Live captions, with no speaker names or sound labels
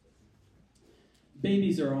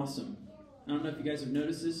Babies are awesome. I don't know if you guys have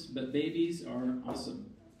noticed this, but babies are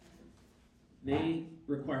awesome. They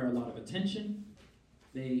require a lot of attention.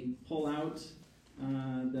 They pull out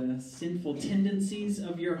the sinful tendencies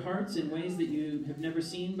of your hearts in ways that you have never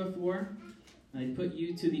seen before. They put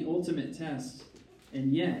you to the ultimate test,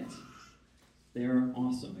 and yet they are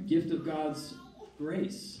awesome. A gift of God's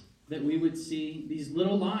grace that we would see these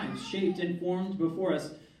little lives shaped and formed before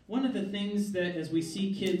us. One of the things that, as we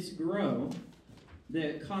see kids grow,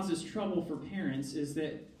 that causes trouble for parents is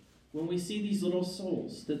that when we see these little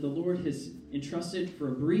souls that the Lord has entrusted for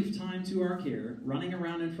a brief time to our care, running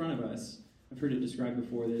around in front of us, I've heard it described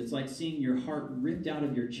before, that it's like seeing your heart ripped out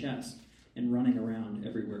of your chest and running around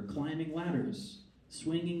everywhere, climbing ladders,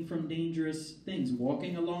 swinging from dangerous things,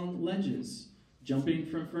 walking along ledges, jumping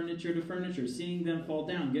from furniture to furniture, seeing them fall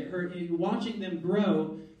down, get hurt, and watching them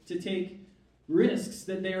grow to take risks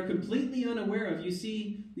that they are completely unaware of. You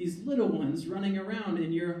see these little ones running around,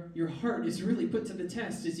 and your heart is really put to the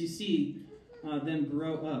test as you see them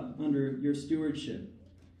grow up under your stewardship.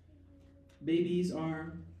 Babies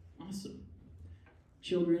are awesome.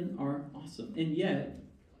 Children are awesome. And yet,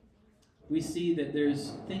 we see that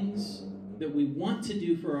there's things that we want to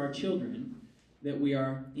do for our children that we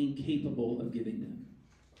are incapable of giving them.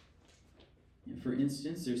 And for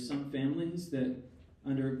instance, there's some families that,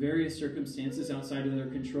 under various circumstances outside of their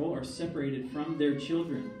control, are separated from their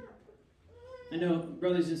children. I know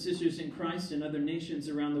brothers and sisters in Christ in other nations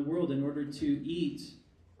around the world, in order to eat,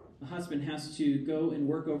 a husband has to go and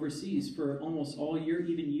work overseas for almost all year,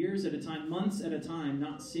 even years at a time, months at a time,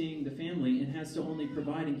 not seeing the family, and has to only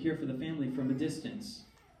provide and care for the family from a distance.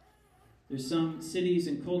 There's some cities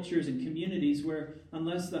and cultures and communities where,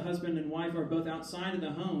 unless the husband and wife are both outside of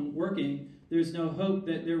the home working, there's no hope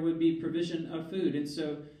that there would be provision of food. And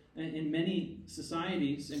so in many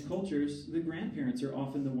societies and cultures, the grandparents are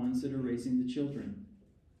often the ones that are raising the children.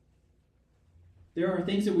 There are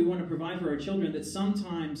things that we want to provide for our children that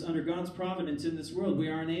sometimes, under God's providence in this world, we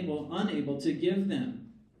are unable to give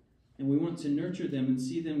them. And we want to nurture them and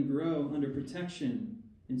see them grow under protection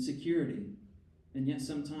and security. And yet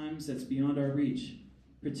sometimes that's beyond our reach,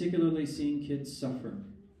 particularly seeing kids suffer,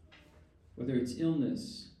 whether it's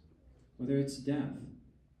illness, whether it's death.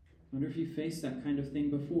 I wonder if you faced that kind of thing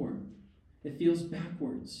before. It feels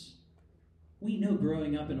backwards. We know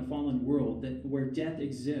growing up in a fallen world that where death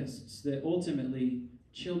exists, that ultimately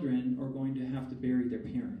children are going to have to bury their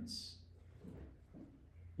parents.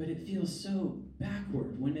 But it feels so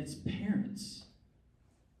backward when it's parents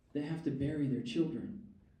that have to bury their children.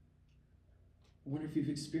 I wonder if you've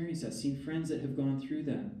experienced that, seen friends that have gone through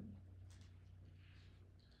that.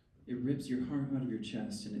 It rips your heart out of your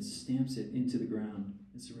chest and it stamps it into the ground.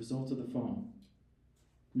 It's a result of the fall.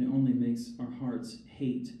 And it only makes our hearts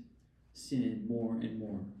hate sin more and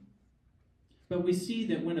more. But we see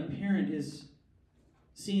that when a parent is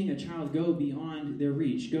seeing a child go beyond their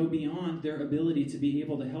reach, go beyond their ability to be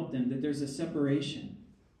able to help them, that there's a separation,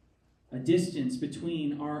 a distance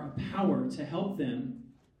between our power to help them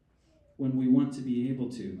when we want to be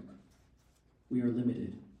able to. We are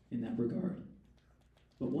limited in that regard.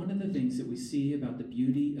 But one of the things that we see about the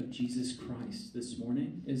beauty of Jesus Christ this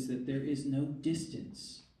morning is that there is no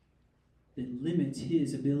distance that limits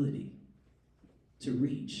his ability to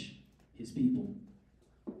reach his people.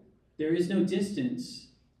 There is no distance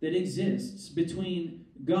that exists between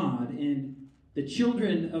God and the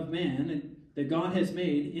children of man and that God has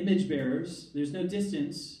made, image bearers. There's no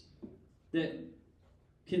distance that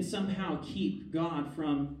can somehow keep God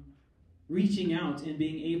from reaching out and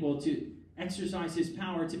being able to exercise his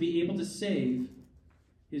power to be able to save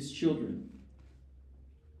his children.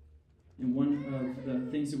 And one of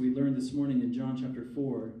the things that we learned this morning in John chapter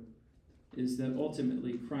 4 is that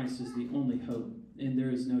ultimately Christ is the only hope, and there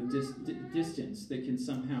is no distance that can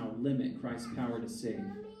somehow limit Christ's power to save.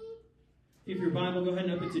 If you have your Bible, go ahead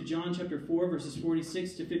and open to John chapter 4, verses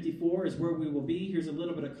 46 to 54 is where we will be. Here's a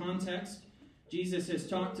little bit of context. Jesus has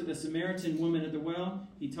talked to the Samaritan woman at the well.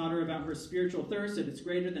 He taught her about her spiritual thirst, that it's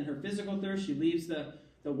greater than her physical thirst. She leaves the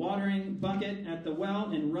watering bucket at the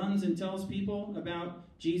well and runs and tells people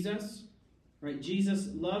about Jesus. Right? Jesus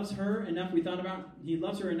loves her enough, he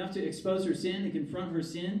loves her enough to expose her sin and confront her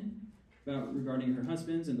sin regarding her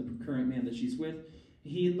husbands and the current man that she's with.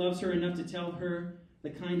 He loves her enough to tell her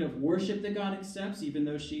the kind of worship that God accepts, even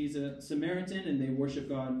though she's a Samaritan and they worship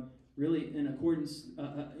God really in accordance,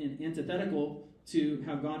 in antithetical to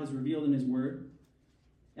how God is revealed in his word.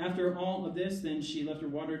 After all of this, then she left her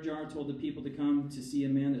water jar, told the people to come to see a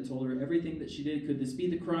man that told her everything that she did. Could this be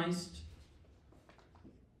the Christ?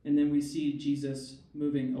 And then we see Jesus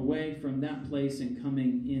moving away from that place and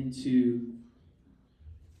coming into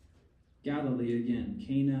Galilee again,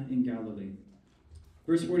 Cana in Galilee.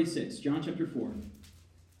 Verse 46, John chapter 4.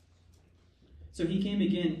 So he came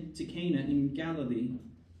again to Cana in Galilee,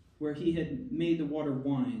 where he had made the water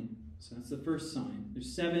wine. So that's the first sign.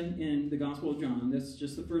 There's 7 in the Gospel of John. That's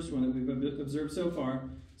just the first one that we've observed so far.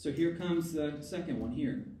 So here comes the second one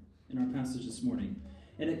here in our passage this morning.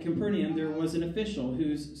 And at Capernaum there was an official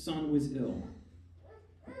whose son was ill.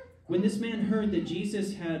 When this man heard that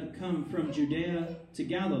Jesus had come from Judea to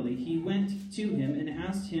Galilee, he went to him and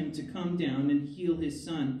asked him to come down and heal his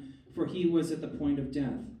son, for he was at the point of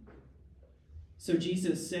death. So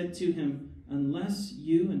Jesus said to him, unless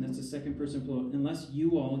you, and that's the second person plural, unless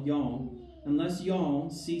you all, unless y'all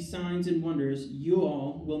see signs and wonders, you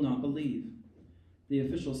all will not believe. The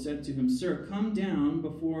official said to him, Sir, come down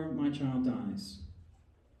before my child dies.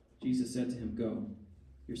 Jesus said to him, Go,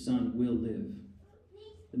 your son will live.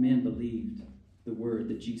 The man believed the word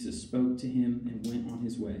that Jesus spoke to him and went on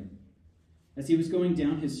his way. As he was going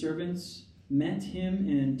down, his servants met him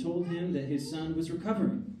and told him that his son was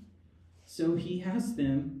recovering. So he asked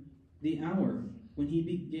them the hour when he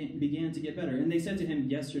began to get better. And they said to him,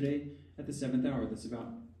 yesterday at the 7th hour, that's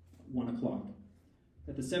about 1 o'clock.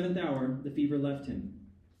 At the 7th hour, the fever left him.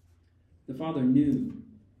 The father knew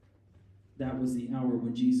that was the hour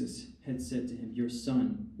when Jesus had said to him, your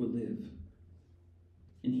son will live.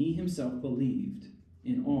 And he himself believed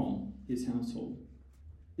in all his household.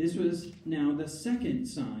 This was now the second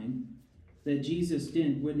sign that Jesus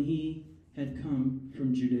did when he had come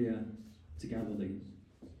from Judea to Galilee.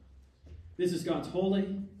 This is God's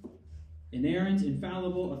holy, inerrant,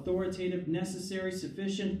 infallible, authoritative, necessary,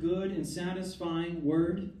 sufficient, good, and satisfying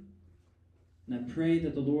word. And I pray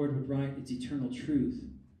that the Lord would write its eternal truth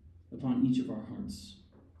upon each of our hearts.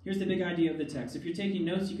 Here's the big idea of the text. If you're taking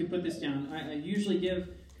notes, you can put this down. I usually give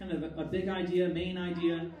kind of a big idea, main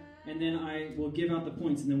idea, and then I will give out the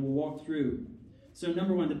points, and then we'll walk through. So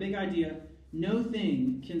number 1, the big idea, no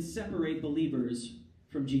thing can separate believers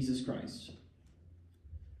from Jesus Christ.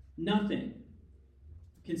 Nothing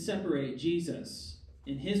can separate Jesus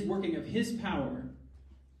in his working of his power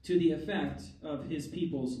to the effect of his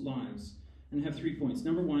people's lives. And I have 3 points.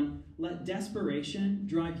 Number 1, let desperation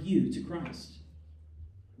drive you to Christ.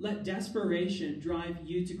 Let desperation drive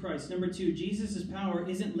you to Christ. Number 2, Jesus' power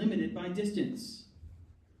isn't limited by distance.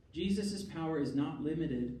 Jesus' power is not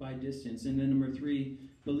limited by distance. And then number 3,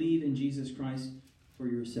 believe in Jesus Christ for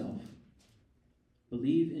yourself.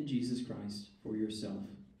 Believe in Jesus Christ for yourself.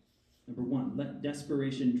 Number 1, let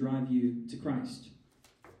desperation drive you to Christ.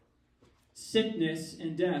 Sickness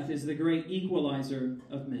and death is the great equalizer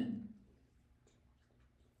of men.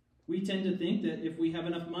 We tend to think that if we have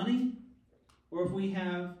enough money, or if we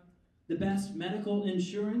have the best medical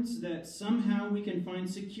insurance, that somehow we can find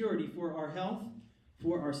security for our health,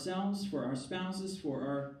 for ourselves, for our spouses, for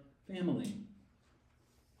our family.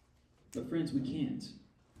 But friends, we can't.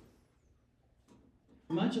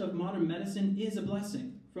 Much of modern medicine is a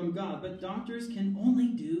blessing from God, but doctors can only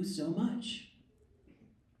do so much.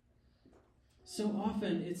 So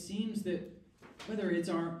often it seems that whether it's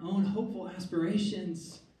our own hopeful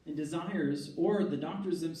aspirations and desires, or the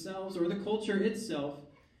doctors themselves, or the culture itself,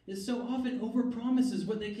 is so often overpromises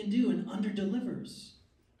what they can do and underdelivers.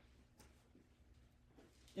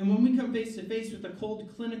 And when we come face to face with the cold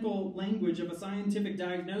clinical language of a scientific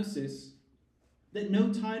diagnosis that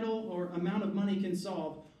no title or amount of money can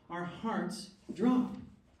solve, our hearts drop.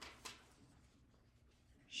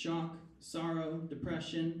 Shock, sorrow,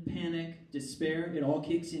 depression, panic, despair, it all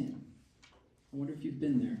kicks in. I wonder if you've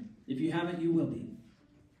been there. If you haven't, you will be.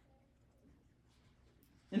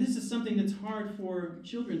 And this is something that's hard for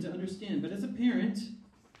children to understand. But as a parent,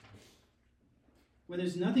 when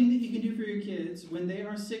there's nothing that you can do for your kids, when they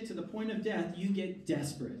are sick to the point of death, you get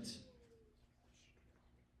desperate.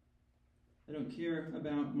 I don't care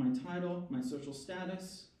about my title, my social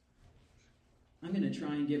status. I'm going to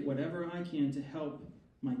try and get whatever I can to help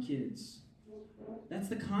my kids. That's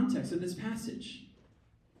the context of this passage.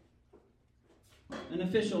 An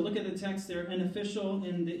official, look at the text there. An official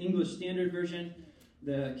in the English Standard Version,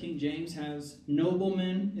 the King James has,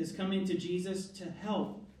 nobleman is coming to Jesus to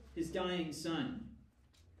help his dying son.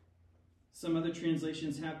 Some other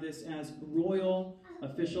translations have this as royal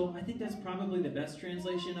official. I think that's probably the best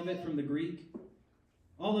translation of it from the Greek.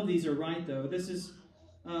 All of these are right, though. This is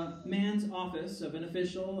a man's office of an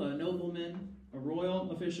official, a nobleman, a royal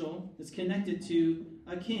official. It's connected to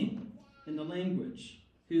a king in the language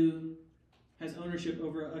who has ownership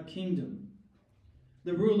over a kingdom.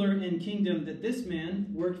 The ruler and kingdom that this man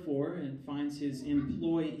worked for and finds his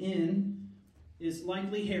employ in is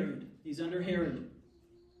likely Herod. He's under Herod,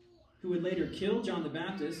 who would later kill John the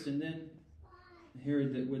Baptist and then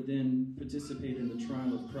Herod that would then participate in the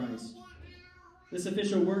trial of Christ. This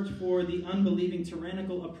official worked for the unbelieving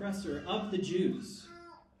tyrannical oppressor of the Jews,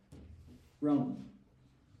 Rome.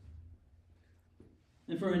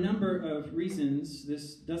 And for a number of reasons,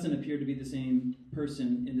 this doesn't appear to be the same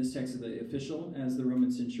person in this text of the official as the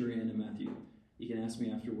Roman centurion in Matthew. You can ask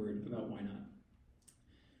me afterward about why not.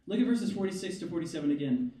 Look at verses 46 to 47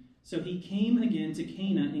 again. So he came again to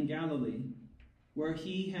Cana in Galilee, where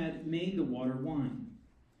he had made the water wine.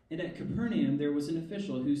 And at Capernaum there was an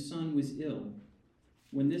official whose son was ill.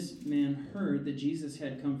 When this man heard that Jesus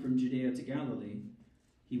had come from Judea to Galilee,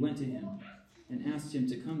 he went to him and asked him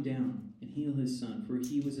to come down and heal his son, for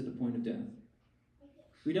he was at the point of death.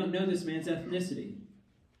 We don't know this man's ethnicity,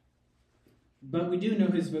 but we do know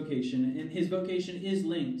his vocation, and his vocation is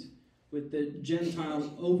linked with the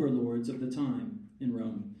Gentile overlords of the time in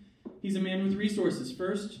Rome. He's a man with resources.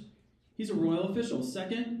 First, he's a royal official.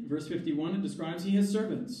 Second, verse 51, it describes he has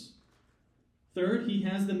servants. Third, he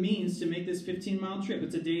has the means to make this 15-mile trip.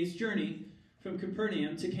 It's a day's journey from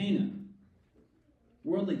Capernaum to Cana.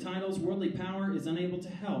 Worldly titles, worldly power is unable to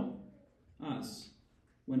help us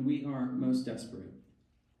when we are most desperate.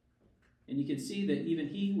 And you can see that even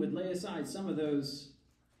he would lay aside some of those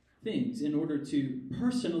things in order to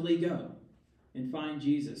personally go and find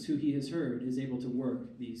Jesus, who he has heard is able to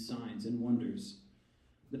work these signs and wonders.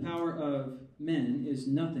 The power of men is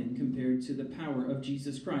nothing compared to the power of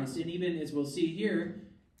Jesus Christ. And even as we'll see here,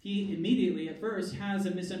 he immediately at first has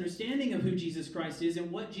a misunderstanding of who Jesus Christ is and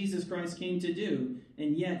what Jesus Christ came to do.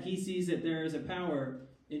 And yet he sees that there is a power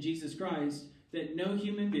in Jesus Christ that no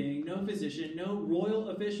human being, no physician, no royal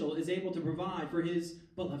official is able to provide for his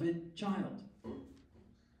beloved child.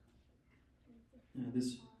 Now,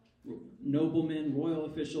 this nobleman, royal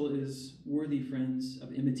official is worthy, friends,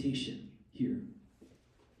 of imitation here.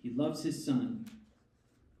 He loves his son.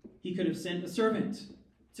 He could have sent a servant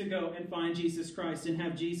to go and find Jesus Christ and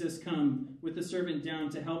have Jesus come with the servant down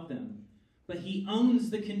to help them. But he owns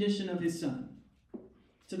the condition of his son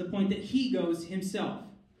to the point that he goes himself.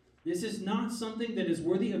 This is not something that is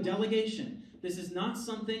worthy of delegation. This is not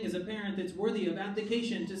something as a parent that's worthy of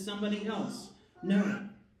abdication to somebody else. No.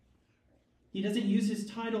 He doesn't use his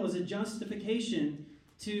title as a justification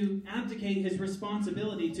to abdicate his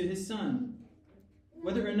responsibility to his son.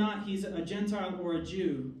 Whether or not he's a Gentile or a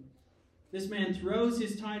Jew, this man throws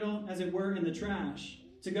his title, as it were, in the trash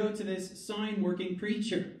to go to this sign-working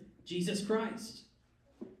preacher, Jesus Christ.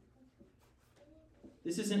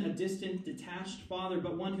 This isn't a distant, detached father,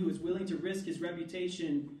 but one who is willing to risk his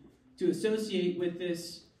reputation to associate with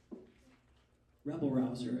this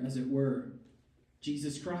rebel-rouser, as it were,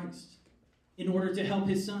 Jesus Christ, in order to help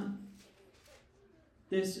his son.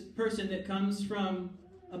 This person that comes from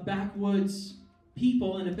a backwoods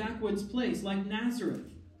people in a backwoods place like Nazareth.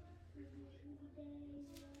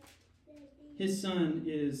 His son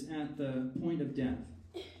is at the point of death.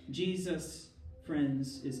 Jesus,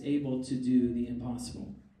 friends, is able to do the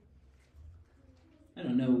impossible. I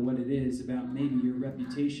don't know what it is about maybe your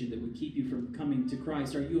reputation that would keep you from coming to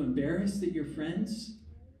Christ. Are you embarrassed that your friends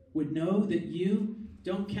would know that you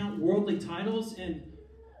don't count worldly titles and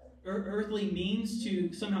earthly means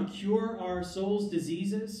to somehow cure our soul's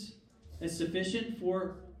diseases as sufficient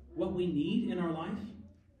for what we need in our life?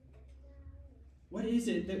 What is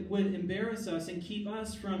it that would embarrass us and keep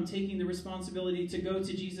us from taking the responsibility to go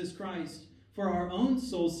to Jesus Christ for our own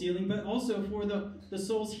soul's healing, but also for the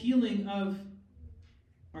soul's healing of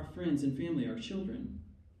our friends and family, our children?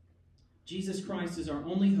 Jesus Christ is our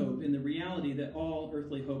only hope in the reality that all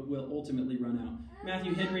earthly hope will ultimately run out.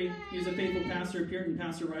 Matthew Henry, he was a faithful pastor, a Puritan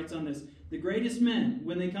pastor, writes on this: the greatest men,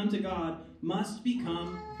 when they come to God, must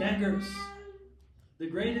become beggars. The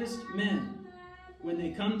greatest men, when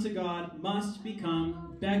they come to God, must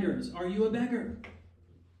become beggars. Are you a beggar?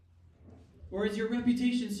 Or is your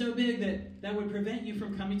reputation so big that would prevent you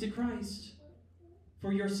from coming to Christ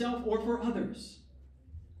for yourself or for others?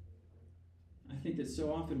 I think that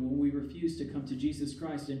so often when we refuse to come to Jesus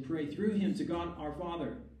Christ and pray through him to God our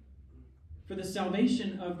Father for the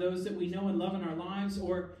salvation of those that we know and love in our lives,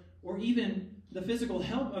 or even the physical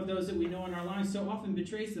help of those that we know in our lives, so often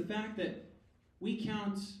betrays the fact that we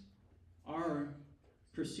count our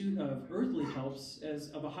pursuit of earthly helps as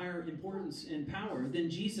of a higher importance and power than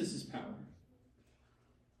Jesus' power.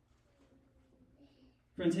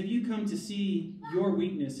 Friends, have you come to see your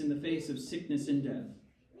weakness in the face of sickness and death?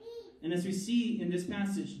 And as we see in this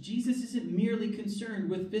passage, Jesus isn't merely concerned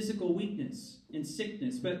with physical weakness and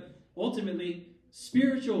sickness, but ultimately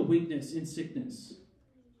spiritual weakness and sickness.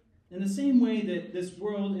 In the same way that this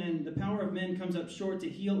world and the power of men comes up short to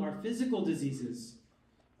heal our physical diseases,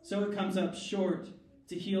 so it comes up short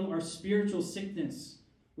to heal our spiritual sickness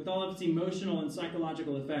with all of its emotional and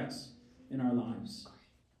psychological effects in our lives.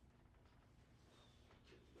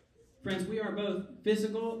 Friends, we are both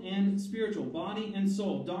physical and spiritual, body and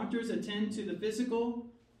soul. Doctors attend to the physical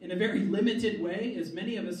in a very limited way, as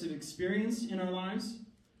many of us have experienced in our lives.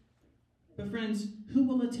 But friends, who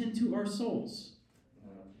will attend to our souls?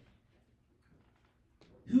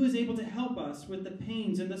 Who is able to help us with the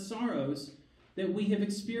pains and the sorrows that we have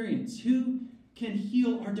experienced? Who can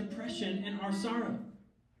heal our depression and our sorrow?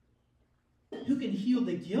 Who can heal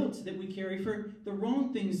the guilt that we carry for the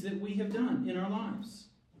wrong things that we have done in our lives?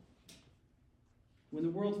 When the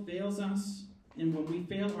world fails us and when we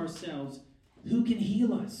fail ourselves, who can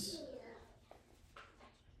heal us?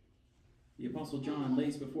 The Apostle John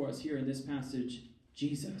lays before us here in this passage,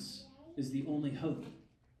 Jesus is the only hope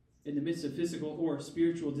in the midst of physical or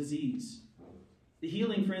spiritual disease. The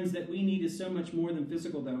healing, friends, that we need is so much more than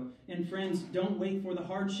physical, though. And friends, don't wait for the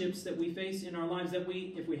hardships that we face in our lives, that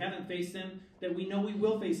we, if we haven't faced them, that we know we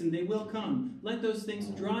will face them. They will come. Let those things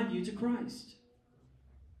drive you to Christ.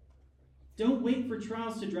 Don't wait for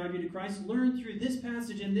trials to drive you to Christ. Learn through this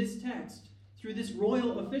passage and this text, through this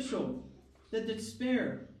royal official, that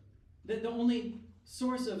despair, that the only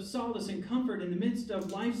source of solace and comfort in the midst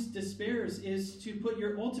of life's despairs is to put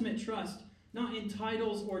your ultimate trust not in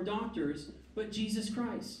titles or doctors, but Jesus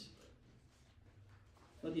Christ.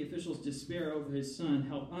 Let the official's despair over his son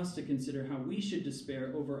help us to consider how we should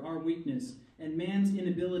despair over our weakness and man's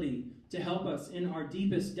inability to help us in our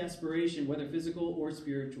deepest desperation, whether physical or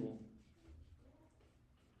spiritual.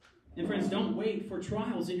 And friends, don't wait for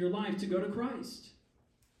trials in your life to go to Christ.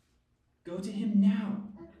 Go to him now,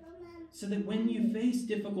 so that when you face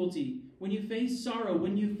difficulty, when you face sorrow,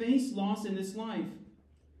 when you face loss in this life,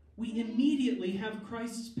 we immediately have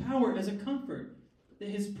Christ's power as a comfort, that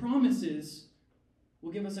his promises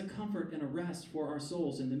will give us a comfort and a rest for our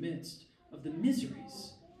souls in the midst of the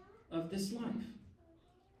miseries of this life.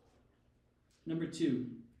 Number 2,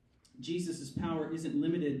 Jesus' power isn't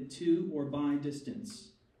limited to or by distance.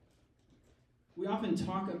 We often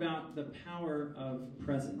talk about the power of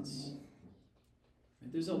presence.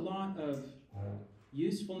 There's a lot of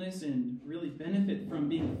usefulness and really benefit from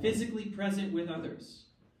being physically present with others.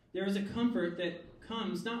 There is a comfort that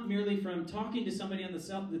comes not merely from talking to somebody on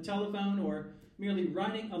the telephone or merely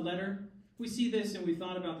writing a letter. We see this, and we've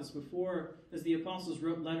thought about this before, as the apostles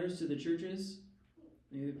wrote letters to the churches.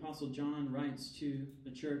 The apostle John writes to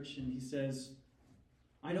the church, and he says,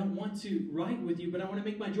 I don't want to write with you, but I want to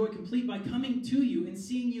make my joy complete by coming to you and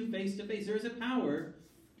seeing you face to face. There is a power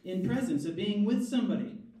in presence, of being with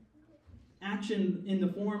somebody. Action in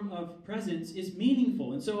the form of presence is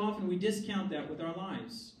meaningful, and so often we discount that with our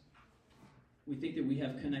lives. We think that we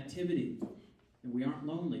have connectivity, and we aren't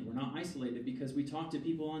lonely. We're not isolated because we talk to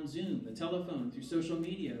people on Zoom, the telephone, through social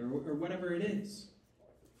media, or whatever it is.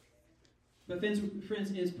 But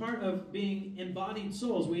friends, as part of being embodied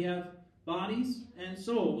souls, we have bodies and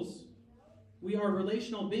souls. We are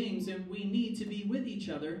relational beings, and we need to be with each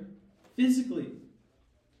other physically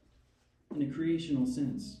in a creational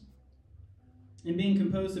sense. In being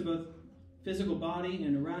composed of both physical body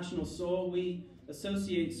and a rational soul, we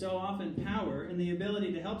associate so often power and the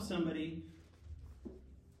ability to help somebody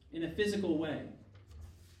in a physical way.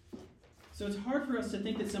 So it's hard for us to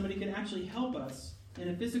think that somebody could actually help us in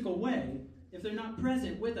a physical way if they're not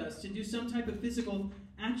present with us to do some type of physical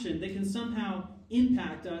action that can somehow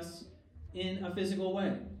impact us in a physical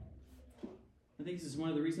way. I think this is one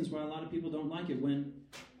of the reasons why a lot of people don't like it when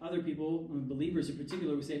other people, believers in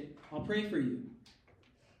particular, will say, I'll pray for you.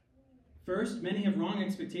 First, many have wrong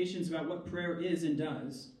expectations about what prayer is and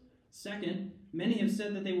does. Second, many have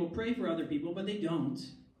said that they will pray for other people, but they don't.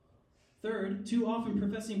 Third, too often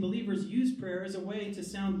professing believers use prayer as a way to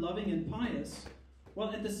sound loving and pious,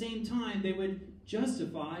 while at the same time they would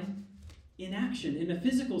justify inaction in a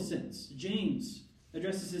physical sense. James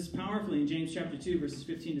addresses this powerfully in James chapter 2, verses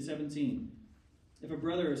 15 to 17. If a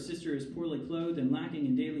brother or sister is poorly clothed and lacking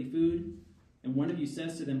in daily food, and one of you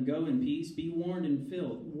says to them, go in peace, be warmed and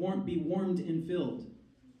filled,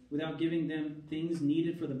 without giving them things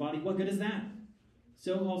needed for the body, what good is that?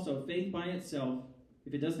 So also, faith by itself,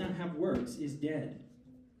 if it does not have works, is dead.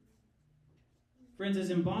 Friends,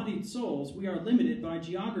 as embodied souls, we are limited by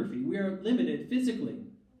geography. We are limited physically.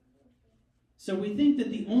 So we think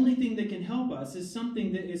that the only thing that can help us is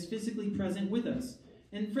something that is physically present with us.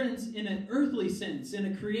 And friends, in an earthly sense, in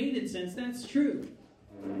a created sense, that's true.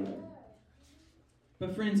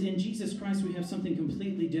 But friends, in Jesus Christ, we have something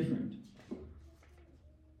completely different.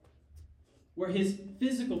 Where his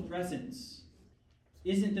physical presence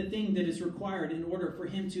isn't the thing that is required in order for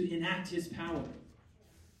him to enact his power.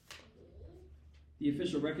 The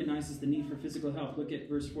official recognizes the need for physical help. Look at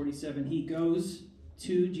verse 47. He goes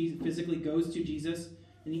to Jesus, physically goes to Jesus,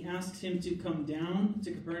 and he asks him to come down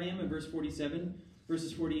to Capernaum in verse 47,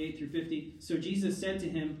 verses 48 through 50. So Jesus said to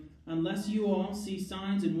him, "Unless you all see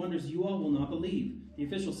signs and wonders, you all will not believe." The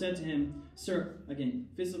official said to him, "Sir," again,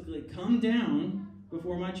 physically, "come down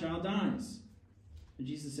before my child dies." And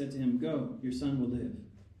Jesus said to him, "Go, your son will live."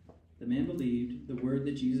 The man believed the word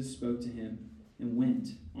that Jesus spoke to him and went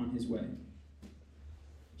on his way.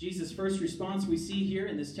 Jesus' first response we see here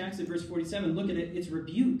in this text in verse 47, look at it, it's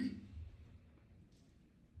rebuke.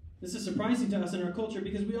 This is surprising to us in our culture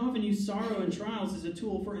because we often use sorrow and trials as a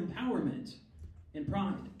tool for empowerment and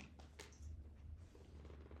pride.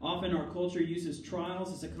 Often our culture uses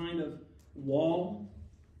trials as a kind of wall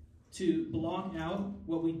to block out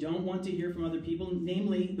what we don't want to hear from other people,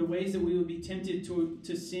 namely the ways that we would be tempted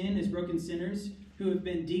to sin as broken sinners who have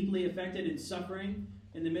been deeply affected and suffering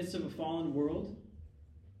in the midst of a fallen world.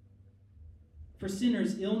 For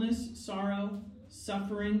sinners, illness, sorrow,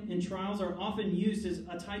 suffering, and trials are often used as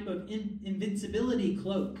a type of invincibility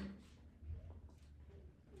cloak.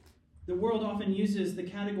 The world often uses the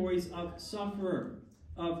categories of sufferer,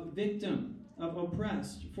 of victim, of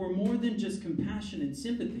oppressed, for more than just compassion and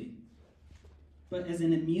sympathy, but as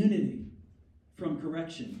an immunity from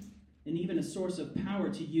correction, and even a source of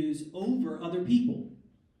power to use over other people.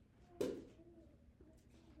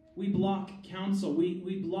 We block counsel.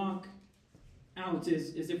 We block out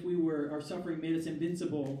as if our suffering made us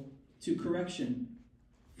invincible to correction.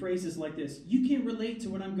 Phrases like this: "You can't relate to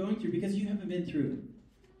what I'm going through because you haven't been through it."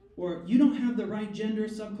 Or, "You don't have the right gender,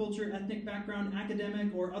 subculture, ethnic background,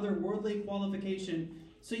 academic, or other worldly qualification,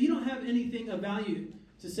 so you don't have anything of value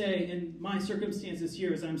to say in my circumstances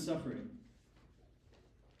here as I'm suffering."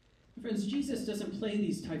 Friends, Jesus doesn't play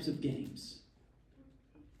these types of games.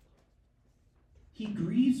 He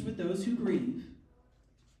grieves with those who grieve.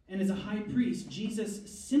 And as a high priest,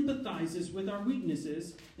 Jesus sympathizes with our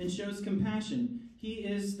weaknesses and shows compassion. He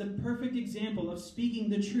is the perfect example of speaking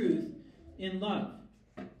the truth in love.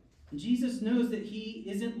 Jesus knows that he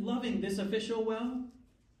isn't loving this official well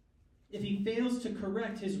if he fails to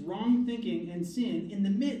correct his wrong thinking and sin in the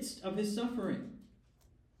midst of his suffering.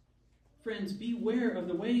 Friends, beware of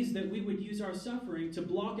the ways that we would use our suffering to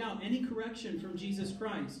block out any correction from Jesus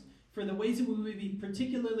Christ, for the ways that we would be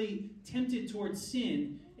particularly tempted towards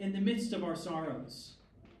sin in the midst of our sorrows.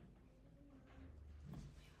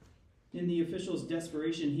 In the official's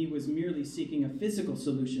desperation, he was merely seeking a physical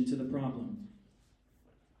solution to the problem.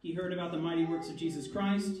 He heard about the mighty works of Jesus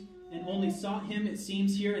Christ and only sought him, it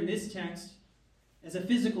seems here in this text, as a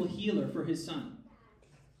physical healer for his son.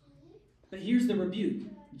 But here's the rebuke.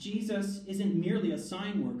 Jesus isn't merely a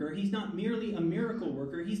sign worker. He's not merely a miracle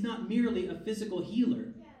worker. He's not merely a physical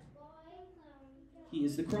healer. He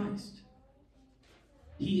is the Christ.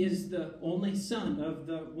 He is the only Son of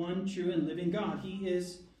the one true and living God. He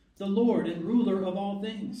is the Lord and ruler of all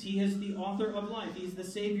things. He is the author of life. He's the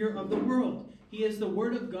Savior of the world. He is the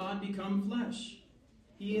Word of God become flesh.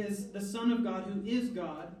 He is the Son of God who is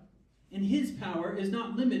God, and his power is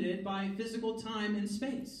not limited by physical time and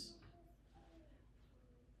space.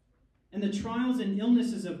 And the trials and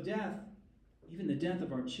illnesses of death, even the death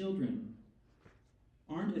of our children,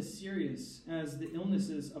 aren't as serious as the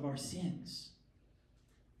illnesses of our sins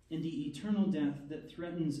and the eternal death that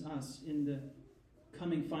threatens us in the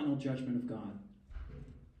coming final judgment of God.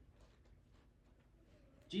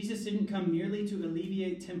 Jesus didn't come merely to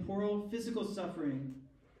alleviate temporal physical suffering,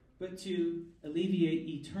 but to alleviate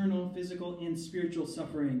eternal physical and spiritual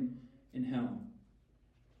suffering in hell.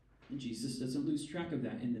 And Jesus doesn't lose track of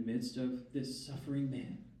that in the midst of this suffering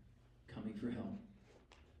man coming for help.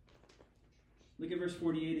 Look at verse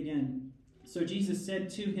 48 again. So Jesus said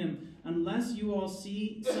to him, "Unless you all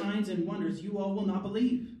see signs and wonders, you all will not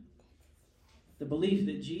believe." The belief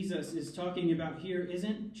that Jesus is talking about here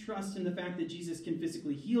isn't trust in the fact that Jesus can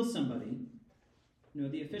physically heal somebody. No,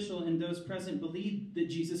 the official and those present believed that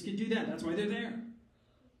Jesus could do that. That's why they're there.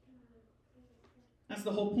 That's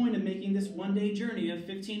the whole point of making this one-day journey of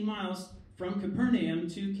 15 miles from Capernaum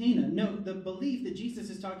to Cana. No, the belief that Jesus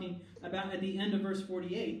is talking about at the end of verse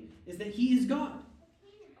 48 is that he is God.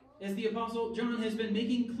 As the Apostle John has been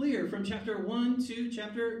making clear from chapter 1 to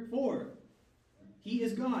chapter 4. He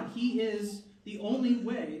is God. He is the only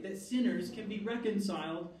way that sinners can be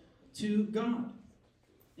reconciled to God.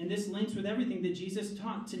 And this links with everything that Jesus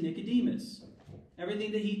taught to Nicodemus.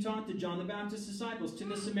 Everything that he taught to John the Baptist's disciples, to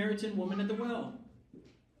the Samaritan woman at the well.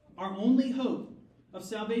 Our only hope of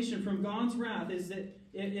salvation from God's wrath is that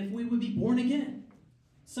if we would be born again,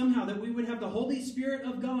 somehow that we would have the Holy Spirit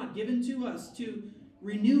of God given to us to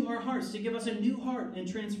renew our hearts, to give us a new heart and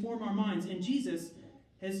transform our minds. And Jesus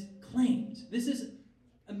has claimed, this is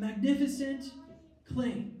a magnificent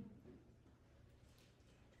claim,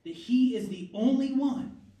 that he is the only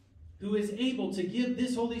one who is able to give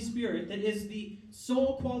this Holy Spirit that is the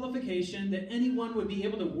sole qualification that anyone would be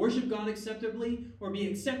able to worship God acceptably or be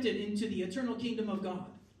accepted into the eternal kingdom of God.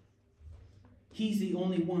 He's the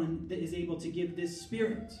only one that is able to give this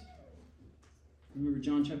Spirit. Remember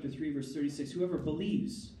John chapter 3, verse 36. Whoever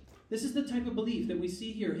believes. This is the type of belief that we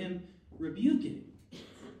see here, him rebuking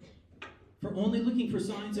for only looking for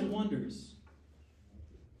signs and wonders.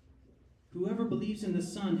 Whoever believes in the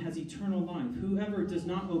Son has eternal life. Whoever does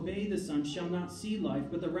not obey the Son shall not see life,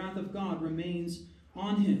 but the wrath of God remains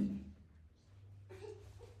on him.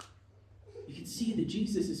 You can see that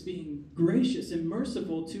Jesus is being gracious and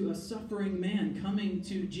merciful to a suffering man coming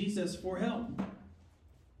to Jesus for help.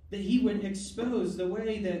 That he would expose the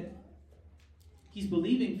way that he's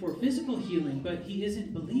believing for physical healing, but he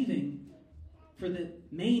isn't believing for the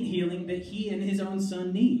main healing that he and his own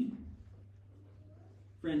Son need.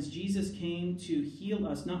 Friends, Jesus came to heal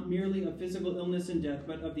us not merely of physical illness and death,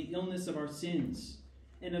 but of the illness of our sins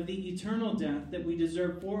and of the eternal death that we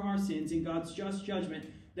deserve for our sins in God's just judgment.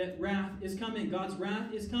 That wrath is coming. God's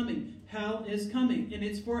wrath is coming. Hell is coming, and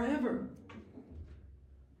it's forever.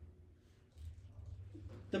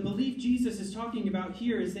 The belief Jesus is talking about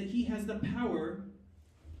here is that he has the power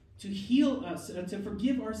to heal us, to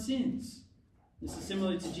forgive our sins. This is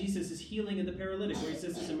similar to Jesus' healing of the paralytic, where he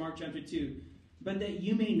says this in Mark chapter 2. But that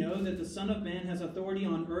you may know that the Son of Man has authority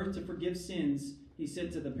on earth to forgive sins, he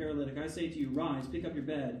said to the paralytic, I say to you, rise, pick up your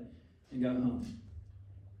bed, and go home.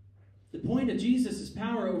 The point of Jesus'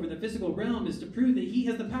 power over the physical realm is to prove that he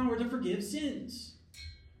has the power to forgive sins.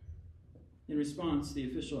 In response, the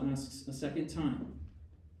official asks a second time,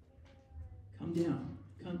 come down,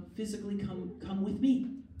 come with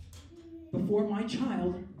me, before my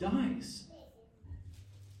child dies.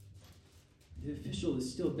 The official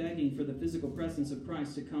is still begging for the physical presence of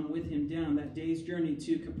Christ to come with him down that day's journey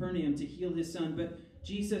to Capernaum to heal his son. But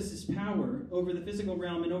Jesus' power over the physical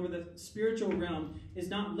realm and over the spiritual realm is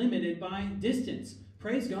not limited by distance.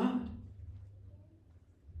 Praise God.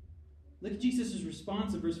 Look at Jesus'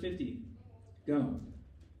 response in verse 50. Go,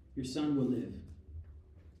 your son will live.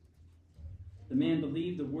 The man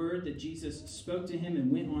believed the word that Jesus spoke to him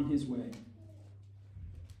and went on his way.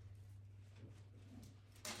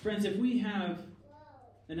 Friends, if we have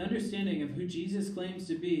an understanding of who Jesus claims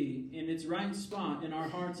to be in its right spot in our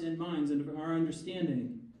hearts and minds and our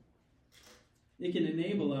understanding, it can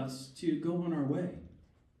enable us to go on our way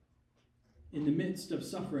in the midst of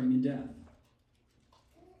suffering and death.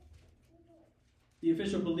 The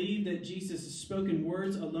official believed that Jesus' spoken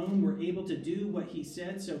words alone were able to do what he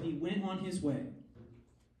said, so he went on his way.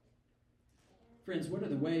 Friends, what are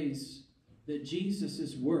the ways that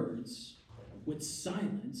Jesus' words would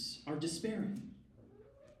silence our despairing,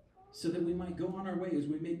 so that we might go on our way as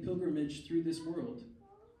we make pilgrimage through this world?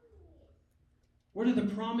 What are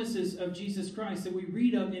the promises of Jesus Christ that we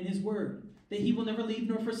read of in his word? That he will never leave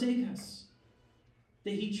nor forsake us.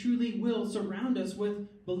 That he truly will surround us with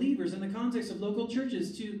believers in the context of local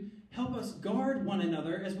churches to help us guard one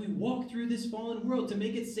another as we walk through this fallen world to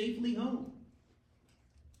make it safely home.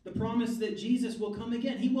 The promise that Jesus will come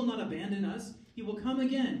again. He will not abandon us. He will come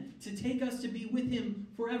again to take us to be with him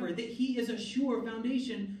forever. That he is a sure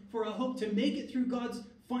foundation for a hope to make it through God's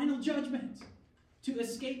final judgment. To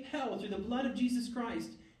escape hell through the blood of Jesus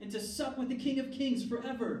Christ. And to sup with the King of Kings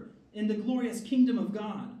forever in the glorious kingdom of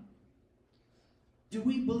God. Do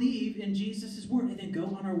we believe in Jesus' word and then go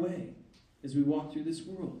on our way as we walk through this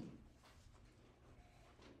world?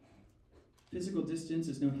 Physical distance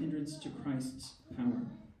is no hindrance to Christ's power.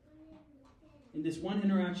 In this one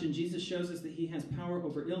interaction, Jesus shows us that he has power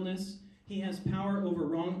over illness. He has power over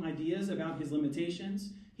wrong ideas about his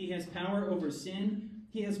limitations. He has power over sin.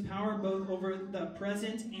 He has power both over the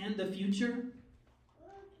present and the future.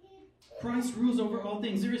 Christ rules over all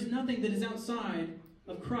things. There is nothing that is outside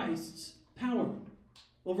of Christ's power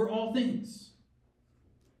over all things.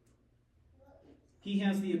 He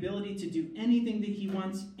has the ability to do anything that he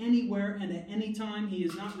wants, anywhere and at any time. He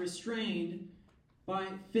is not restrained by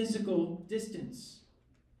physical distance.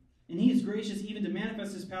 And he is gracious even to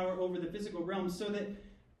manifest his power over the physical realm so that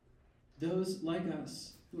those like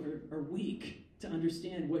us who are weak to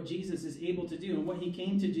understand what Jesus is able to do and what he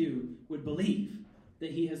came to do would believe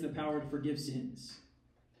that he has the power to forgive sins.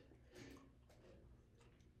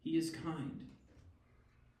 He is kind.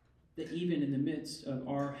 That even in the midst of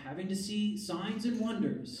our having to see signs and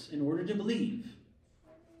wonders in order to believe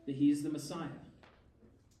that he is the Messiah,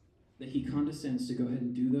 that he condescends to go ahead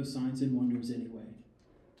and do those signs and wonders anyway.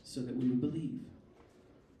 so that we would believe.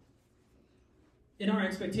 And our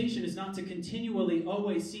expectation is not to continually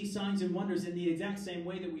always see signs and wonders in the exact same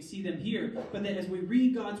way that we see them here, but that as we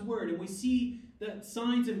read God's word and we see the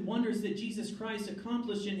signs and wonders that Jesus Christ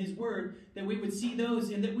accomplished in his word, that we would see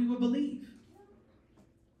those and that we would believe.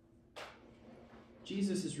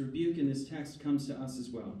 Jesus' rebuke in this text comes to us as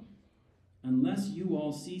well. Unless you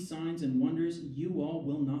all see signs and wonders, you all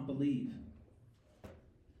will not believe.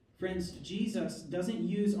 Friends, Jesus doesn't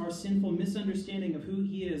use our sinful misunderstanding of who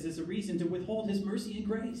he is as a reason to withhold his mercy and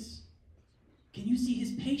grace. Can you see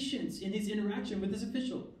his patience in his interaction with this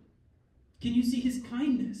official? Can you see his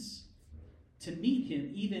kindness to meet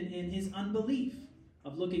him even in his unbelief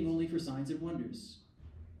of looking only for signs and wonders?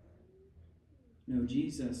 No,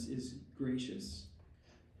 Jesus is gracious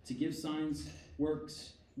to give signs,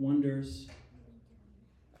 works, wonders.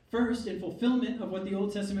 First, in fulfillment of what the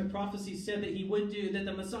Old Testament prophecies said that he would do, that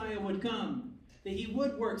the Messiah would come, that he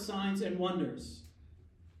would work signs and wonders.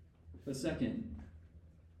 But second,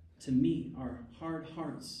 to meet our hard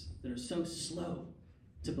hearts that are so slow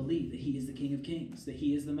to believe that he is the King of Kings, that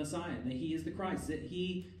he is the Messiah, that he is the Christ, that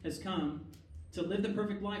he has come to live the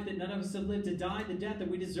perfect life that none of us have lived, to die the death that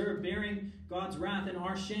we deserve, bearing God's wrath and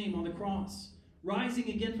our shame on the cross, rising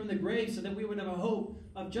again from the grave so that we would have a hope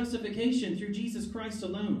of justification through Jesus Christ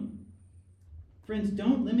alone. Friends,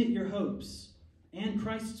 don't limit your hopes and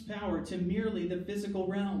Christ's power to merely the physical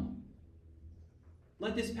realm.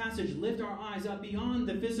 Let this passage lift our eyes up beyond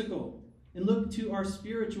the physical and look to our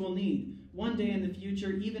spiritual need. One day in the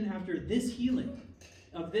future, even after this healing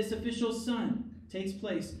of this official's son takes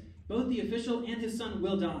place, both the official and his son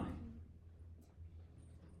will die.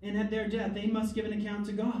 And at their death, they must give an account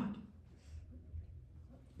to God.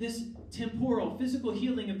 This temporal, physical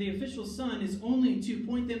healing of the official's son is only to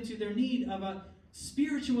point them to their need of a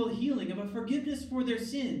spiritual healing, of a forgiveness for their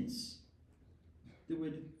sins that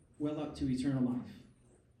would well up to eternal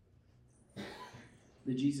life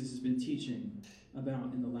that Jesus has been teaching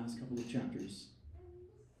about in the last couple of chapters.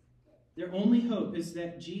 Their only hope is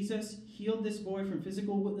that Jesus healed this boy from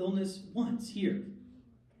physical illness once here.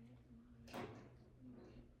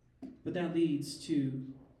 But that leads to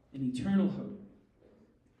an eternal hope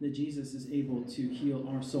that Jesus is able to heal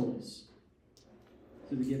our souls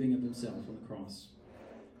through the giving of himself on the cross.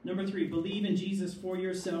 Number 3, believe in Jesus for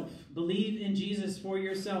yourself. Believe in Jesus for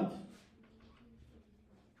yourself.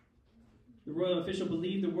 The royal official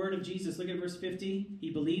believed the word of Jesus. Look at verse 50. He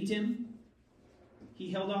believed him. He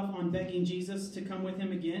held off on begging Jesus to come with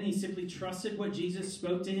him again. He simply trusted what Jesus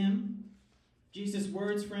spoke to him. Jesus'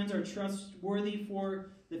 words, friends, are trustworthy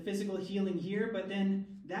for the physical healing here, but then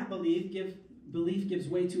that belief gives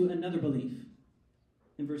way to another belief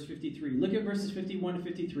in verse 53. Look at verses 51 to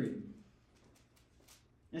 53.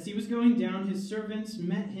 As he was going down, his servants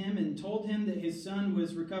met him and told him that his son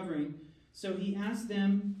was recovering. So he asked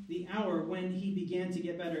them the hour when he began to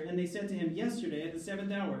get better. And they said to him, yesterday at the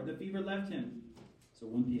 7th hour, the fever left him. So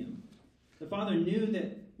 1 p.m. The father knew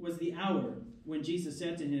that was the hour when Jesus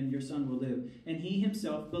said to him, your son will live. And he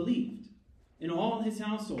himself believed, and all his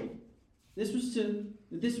household. This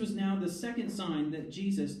was now the second sign that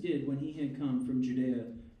Jesus did when he had come from Judea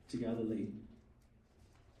to Galilee.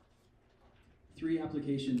 3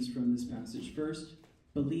 applications from this passage. First,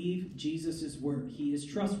 believe Jesus' word. He is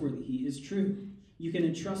trustworthy. He is true. You can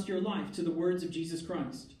entrust your life to the words of Jesus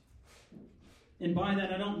Christ. And by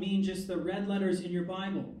that, I don't mean just the red letters in your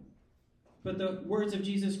Bible, but the words of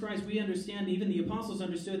Jesus Christ. We understand, even the apostles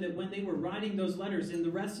understood, that when they were writing those letters in the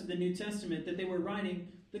rest of the New Testament, that they were writing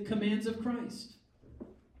the commands of Christ.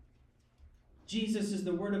 Jesus is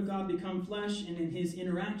the Word of God become flesh, and in his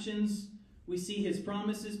interactions, we see his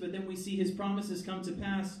promises, but then we see his promises come to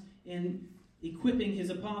pass in equipping his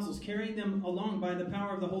apostles, carrying them along by the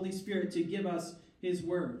power of the Holy Spirit to give us his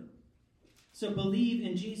word. So believe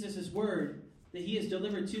in Jesus' word that he has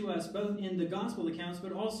delivered to us, both in the gospel accounts,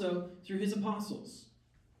 but also through his apostles.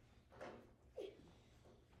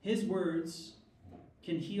 His words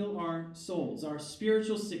can heal our souls, our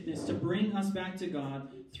spiritual sickness, to bring us back to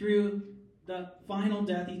God through the final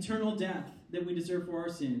death, eternal death that we deserve for our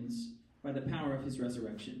sins by the power of his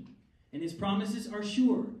resurrection. And his promises are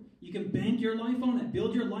sure. You can bank your life on it.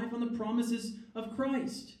 Build your life on the promises of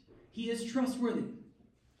Christ. He is trustworthy.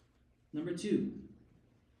 Number 2,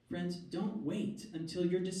 friends, don't wait until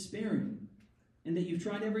you're despairing and that you've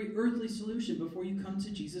tried every earthly solution before you come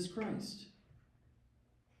to Jesus Christ.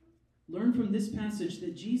 Learn from this passage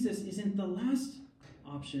that Jesus isn't the last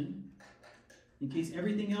option in case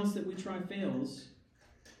everything else that we try fails.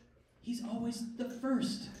 He's always the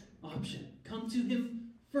first option. Come to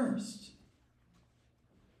him first.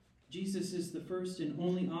 Jesus is the first and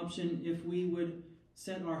only option if we would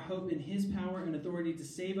set our hope in his power and authority to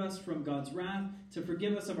save us from God's wrath, to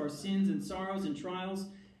forgive us of our sins and sorrows and trials,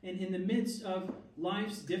 and in the midst of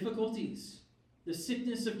life's difficulties, the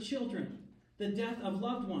sickness of children, the death of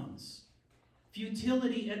loved ones,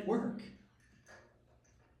 futility at work.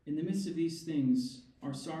 In the midst of these things,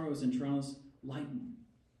 our sorrows and trials lighten.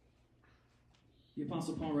 The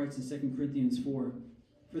Apostle Paul writes in 2 Corinthians 4,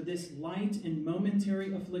 "For this light and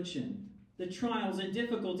momentary affliction, the trials and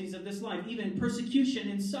difficulties of this life, even persecution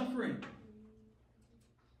and suffering,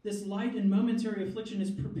 this light and momentary affliction is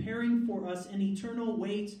preparing for us an eternal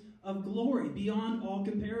weight of glory beyond all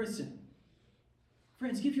comparison."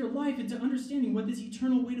 Friends, give your life into understanding what this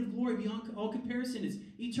eternal weight of glory beyond all comparison is.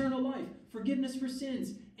 Eternal life, forgiveness for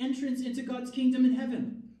sins, entrance into God's kingdom in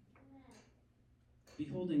heaven.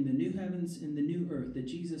 Beholding the new heavens and the new earth that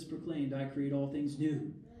Jesus proclaimed, "I create all things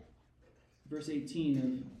new." Verse 18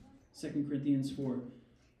 of 2 Corinthians 4.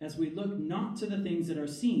 "As we look not to the things that are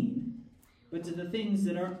seen, but to the things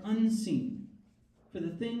that are unseen. For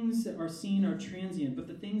the things that are seen are transient, but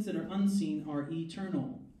the things that are unseen are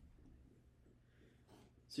eternal."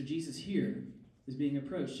 So Jesus here is being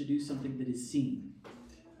approached to do something that is seen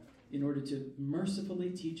in order to mercifully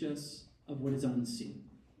teach us of what is unseen.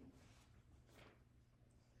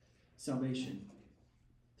 Salvation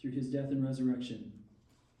through his death and resurrection,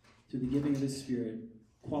 through the giving of his Spirit,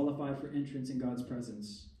 qualified for entrance in God's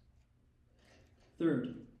presence.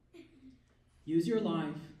 Third, use your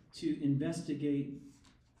life to investigate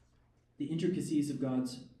the intricacies of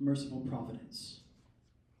God's merciful providence.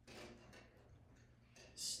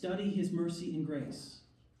 Study his mercy and grace.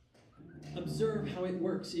 Observe how it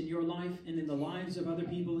works in your life and in the lives of other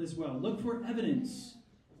people as well. Look for evidence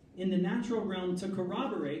in the natural realm to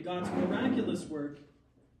corroborate God's miraculous work.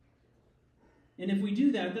 And if we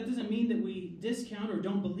do that, that doesn't mean that we discount or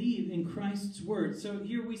don't believe in Christ's word. So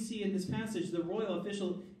here we see in this passage, the royal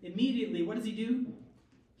official immediately, what does he do?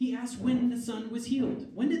 He asks when the son was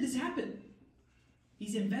healed. When did this happen?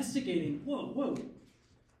 He's investigating. Whoa.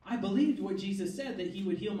 I believed what Jesus said, that he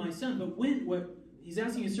would heal my son, but he's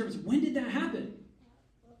asking his servants, when did that happen?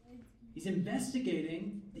 He's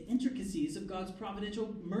investigating the intricacies of God's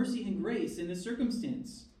providential mercy and grace in this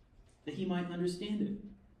circumstance, that he might understand it.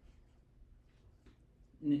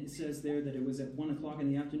 And it says there that it was at 1 o'clock in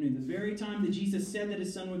the afternoon, the very time that Jesus said that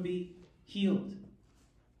his son would be healed.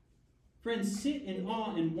 Friends, sit in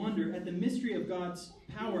awe and wonder at the mystery of God's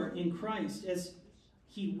power in Christ as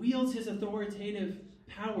he wields his authoritative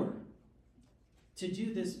power to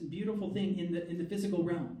do this beautiful thing in the physical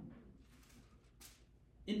realm.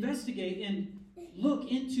 Investigate and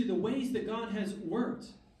look into the ways that God has worked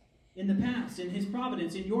in the past, in his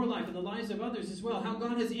providence, in your life, in the lives of others as well, how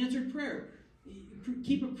God has answered prayer.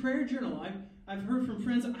 Keep a prayer journal. I've heard from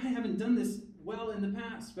friends, I haven't done this well in the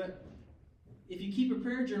past, but if you keep a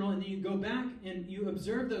prayer journal and then you go back and you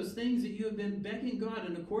observe those things that you have been begging God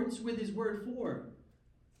in accordance with his word for,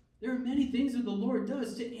 there are many things that the Lord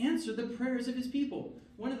does to answer the prayers of his people.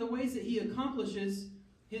 One of the ways that he accomplishes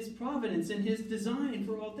his providence and his design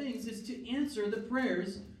for all things is to answer the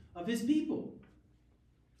prayers of his people.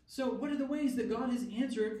 So what are the ways that God has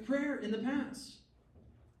answered prayer in the past?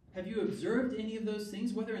 Have you observed any of those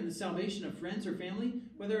things, whether in the salvation of friends or family,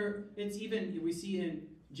 whether it's even, we see in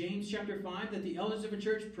James chapter 5 that the elders of a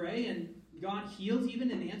church pray and God heals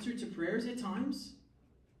even in answer to prayers at times?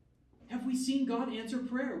 Have we seen God answer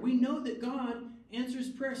prayer? We know that God answers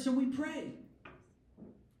prayer, so we pray.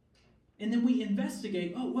 And then we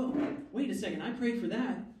investigate, wait a second, I prayed for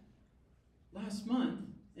that last month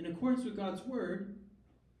in accordance with God's word,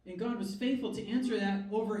 and God was faithful to answer that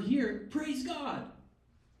over here. Praise God!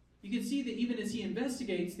 You can see that even as he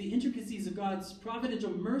investigates the intricacies of God's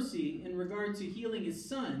providential mercy in regard to healing his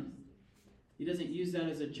son, he doesn't use that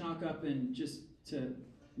as a chalk up and just to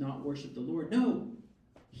not worship the Lord. No,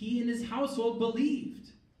 he and his household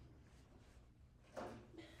believed.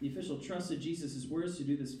 The official trusted Jesus' words to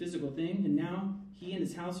do this physical thing, and now he and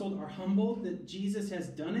his household are humbled that Jesus has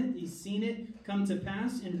done it. He's seen it come to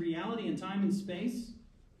pass in reality in time and space.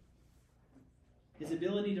 His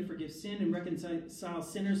ability to forgive sin and reconcile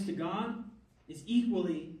sinners to God is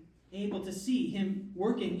equally able to see him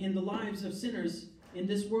working in the lives of sinners in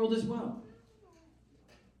this world as well.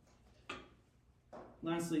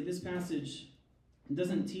 Lastly, this passage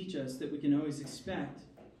doesn't teach us that we can always expect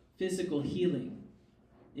physical healing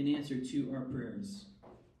in answer to our prayers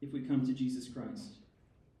if we come to Jesus Christ.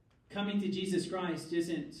 Coming to Jesus Christ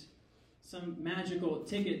isn't some magical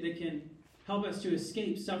ticket that can help us to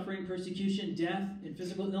escape suffering, persecution, death, and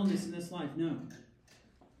physical illness in this life. No.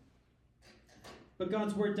 But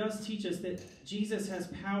God's word does teach us that Jesus has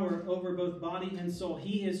power over both body and soul.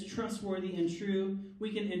 He is trustworthy and true.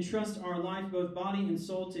 We can entrust our life, both body and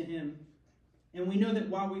soul, to him. And we know that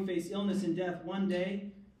while we face illness and death, one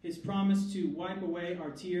day his promise to wipe away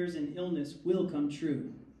our tears and illness will come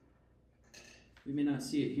true. We may not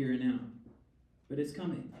see it here and now, but it's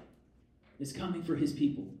coming. It's coming for his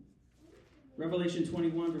people. Revelation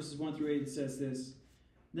 21, verses 1 through 8 says this: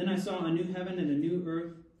 Then I saw a new heaven and a new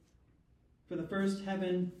earth. For the first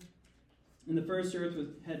heaven and the first earth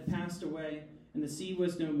had passed away, and the sea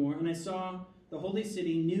was no more. And I saw the holy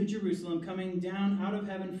city, New Jerusalem, coming down out of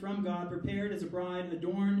heaven from God, prepared as a bride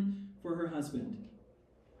adorned for her husband.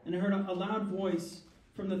 And I heard a loud voice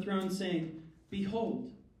from the throne saying,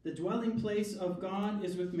 Behold, the dwelling place of God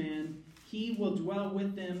is with man. He will dwell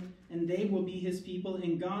with them, and they will be his people,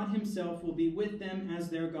 and God himself will be with them as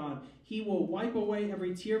their God. He will wipe away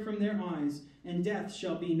every tear from their eyes, and death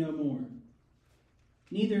shall be no more.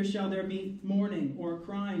 Neither shall there be mourning or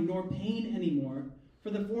crying nor pain anymore, for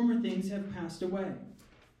the former things have passed away.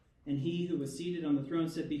 And he who was seated on the throne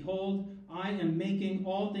said, Behold, I am making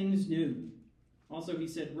all things new. Also he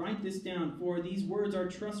said, Write this down, for these words are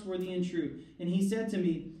trustworthy and true. And he said to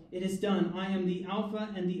me, It is done. I am the Alpha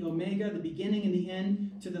and the Omega, the beginning and the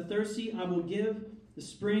end. To the thirsty I will give the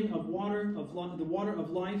spring of water, the water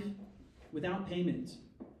of life, without payment.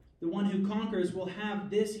 The one who conquers will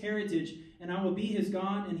have this heritage, and I will be his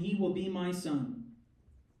God, and he will be my son.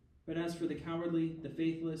 But as for the cowardly, the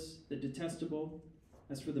faithless, the detestable,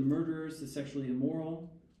 as for the murderers, the sexually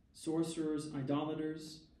immoral, sorcerers,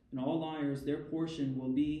 idolaters, and all liars, their portion will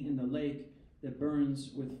be in the lake that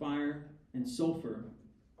burns with fire and sulfur,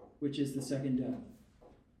 which is the second death.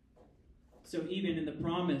 So even in the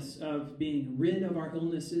promise of being rid of our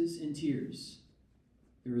illnesses and tears,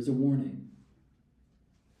 there is a warning.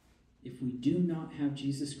 If we do not have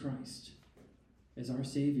Jesus Christ as our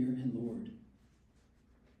Savior and Lord,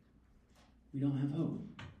 we don't have hope.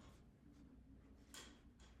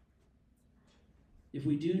 If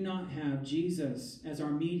we do not have Jesus as our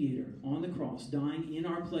mediator on the cross, dying in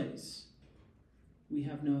our place, we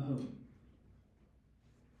have no hope.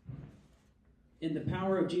 And the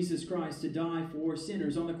power of Jesus Christ to die for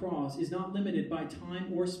sinners on the cross is not limited by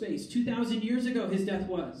time or space. 2,000 years ago, his death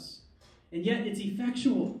was. And yet it's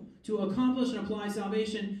effectual to accomplish and apply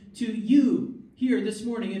salvation to you here this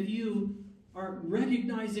morning if you are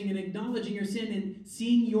recognizing and acknowledging your sin and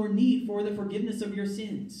seeing your need for the forgiveness of your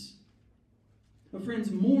sins. But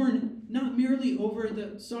friends, mourn not merely over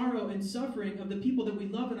the sorrow and suffering of the people that we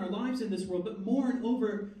love in our lives in this world, but mourn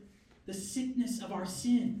over the sickness of our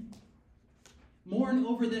sin. Mourn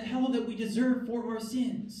over the hell that we deserve for our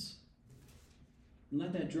sins. And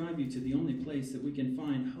let that drive you to the only place that we can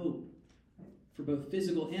find hope for both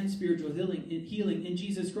physical and spiritual healing in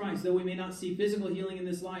Jesus Christ. Though we may not see physical healing in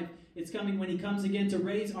this life, it's coming when he comes again to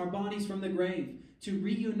raise our bodies from the grave, to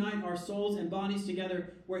reunite our souls and bodies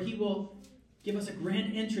together, where he will give us a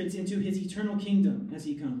grand entrance into his eternal kingdom as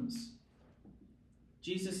he comes.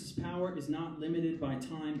 Jesus' power is not limited by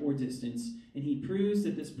time or distance, and he proves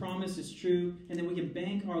that this promise is true and that we can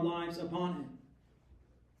bank our lives upon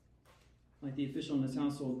it. Like the official in his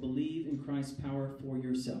household, believe in Christ's power for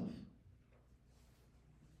yourself.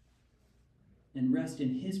 And rest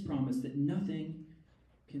in his promise that nothing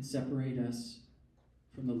can separate us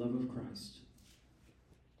from the love of Christ.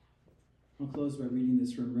 I'll close by reading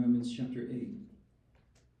this from Romans chapter 8.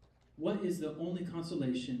 What is the only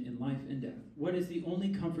consolation in life and death? What is the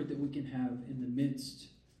only comfort that we can have in the midst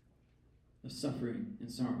of suffering and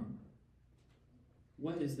sorrow?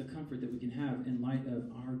 What is the comfort that we can have in light of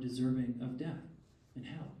our deserving of death and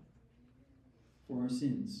hell for our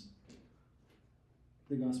sins?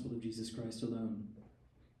 The gospel of Jesus Christ alone,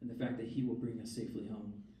 and the fact that he will bring us safely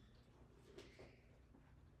home.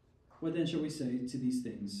 What then shall we say to these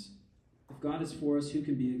things? If God is for us, who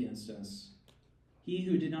can be against us? He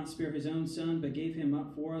who did not spare his own son, but gave him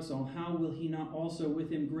up for us all, how will he not also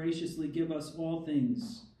with him graciously give us all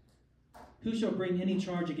things? Who shall bring any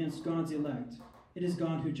charge against God's elect? It is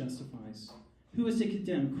God who justifies. Who is to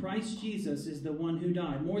condemn? Christ Jesus is the one who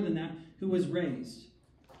died, more than that, who was raised,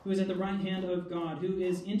 who is at the right hand of God, who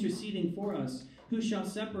is interceding for us. Who shall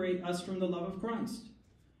separate us from the love of Christ?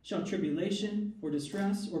 Shall tribulation, or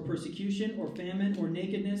distress, or persecution, or famine, or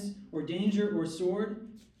nakedness, or danger, or sword?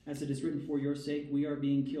 As it is written, for your sake we are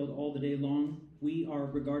being killed all the day long. We are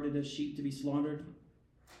regarded as sheep to be slaughtered.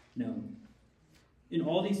 No. In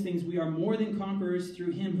all these things we are more than conquerors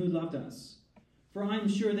through him who loved us. For I am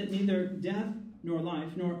sure that neither death, nor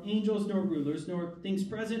life, nor angels, nor rulers, nor things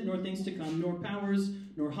present, nor things to come, nor powers,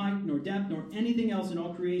 nor height, nor depth, nor anything else in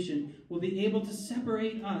all creation will be able to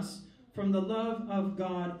separate us from the love of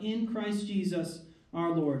God in Christ Jesus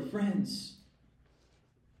our Lord. Friends,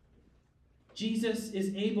 Jesus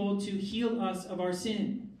is able to heal us of our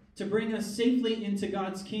sin, to bring us safely into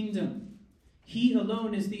God's kingdom. He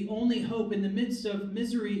alone is the only hope in the midst of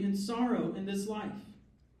misery and sorrow in this life.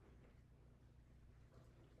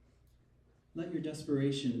 Let your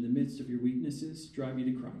desperation in the midst of your weaknesses drive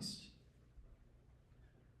you to Christ.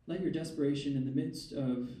 Let your desperation in the midst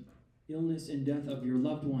of illness and death of your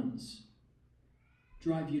loved ones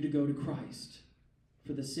drive you to go to Christ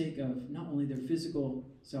for the sake of not only their physical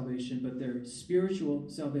salvation, but their spiritual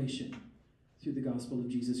salvation through the gospel of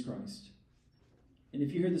Jesus Christ. And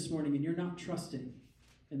if you're here this morning and you're not trusting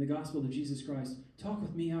in the gospel of Jesus Christ, talk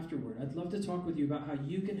with me afterward. I'd love to talk with you about how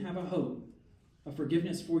you can have a hope of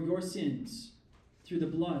forgiveness for your sins through the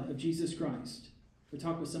blood of Jesus Christ. Or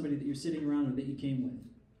talk with somebody that you're sitting around or that you came with.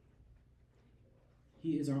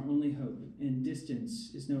 He is our only hope, and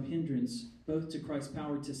distance is no hindrance both to Christ's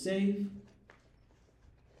power to save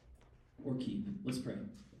or keep. Let's pray.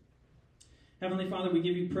 Heavenly Father, we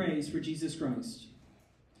give you praise for Jesus Christ.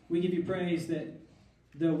 We give you praise that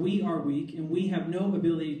though we are weak and we have no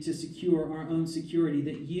ability to secure our own security,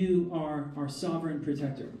 that you are our sovereign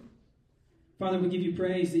protector. Father, we give you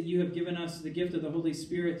praise that you have given us the gift of the Holy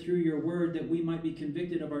Spirit through your word, that we might be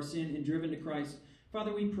convicted of our sin and driven to Christ.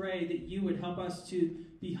 Father, we pray that you would help us to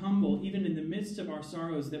be humble, even in the midst of our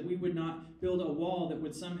sorrows, that we would not build a wall that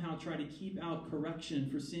would somehow try to keep out correction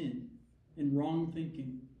for sin and wrong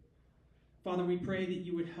thinking. Father, we pray that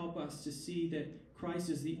you would help us to see that Christ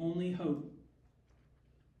is the only hope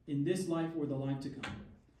in this life or the life to come.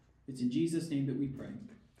 It's in Jesus' name that we pray.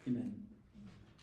 Amen.